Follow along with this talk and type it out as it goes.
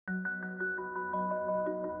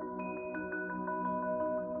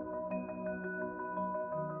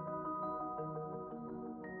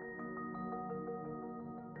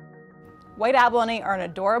White abalone are an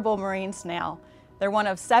adorable marine snail. They're one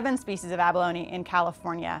of 7 species of abalone in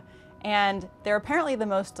California, and they're apparently the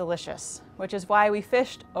most delicious, which is why we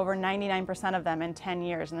fished over 99% of them in 10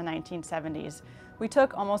 years in the 1970s. We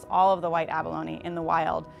took almost all of the white abalone in the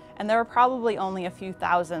wild, and there are probably only a few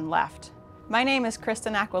thousand left. My name is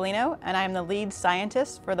Kristin Aquilino, and I am the lead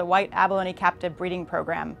scientist for the White Abalone Captive Breeding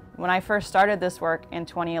Program. When I first started this work in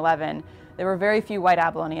 2011, there were very few white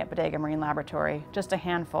abalone at Bodega Marine Laboratory, just a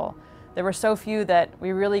handful. There were so few that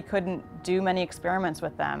we really couldn't do many experiments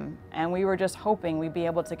with them, and we were just hoping we'd be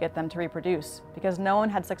able to get them to reproduce, because no one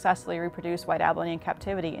had successfully reproduced white abalone in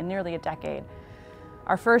captivity in nearly a decade.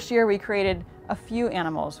 Our first year we created a few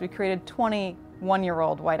animals. We created 20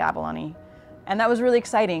 one-year-old white abalone, and that was really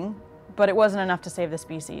exciting, but it wasn't enough to save the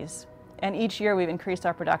species. And each year we've increased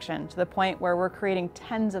our production to the point where we're creating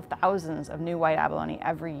tens of thousands of new white abalone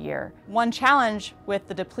every year. One challenge with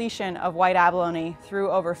the depletion of white abalone through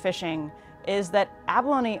overfishing is that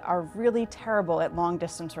abalone are really terrible at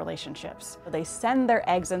long-distance relationships. They send their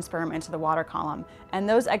eggs and sperm into the water column, and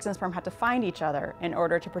those eggs and sperm have to find each other in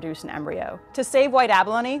order to produce an embryo. To save white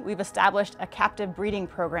abalone, we've established a captive breeding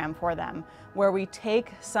program for them, where we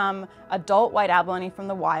take some adult white abalone from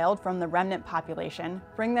the wild, from the remnant population,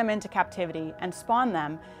 bring them into captivity and spawn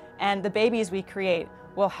them, and the babies we create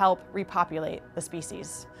will help repopulate the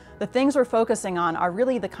species. The things we're focusing on are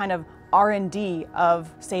really the kind of R&D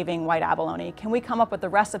of saving white abalone. Can we come up with the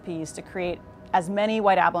recipes to create as many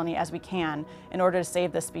white abalone as we can in order to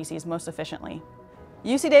save this species most efficiently?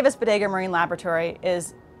 UC Davis Bodega Marine Laboratory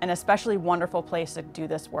is an especially wonderful place to do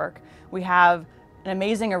this work. We have an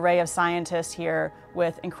amazing array of scientists here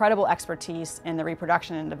with incredible expertise in the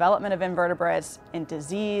reproduction and development of invertebrates, in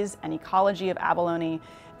disease and ecology of abalone,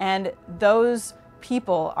 and those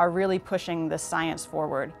people are really pushing this science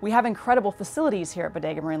forward. We have incredible facilities here at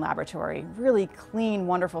Bodega Marine Laboratory, really clean,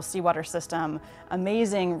 wonderful seawater system,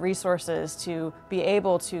 amazing resources to be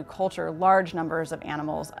able to culture large numbers of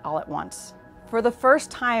animals all at once. For the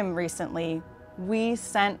first time recently, we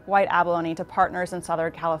sent white abalone to partners in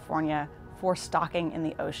Southern California for stocking in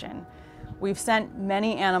the ocean. We've sent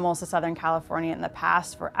many animals to Southern California in the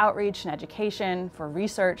past for outreach and education, for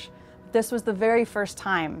research. This was the very first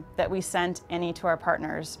time that we sent any to our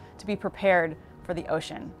partners to be prepared for the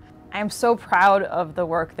ocean. I am so proud of the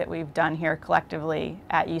work that we've done here collectively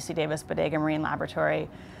at UC Davis Bodega Marine Laboratory.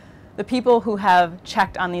 The people who have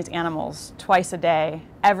checked on these animals twice a day,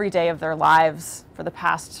 every day of their lives for the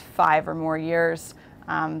past 5 or more years,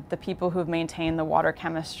 the people who have maintained the water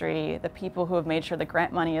chemistry, the people who have made sure the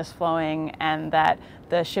grant money is flowing and that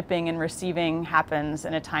the shipping and receiving happens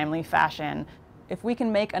in a timely fashion. If we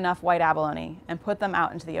can make enough white abalone and put them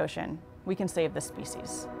out into the ocean, we can save this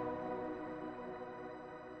species.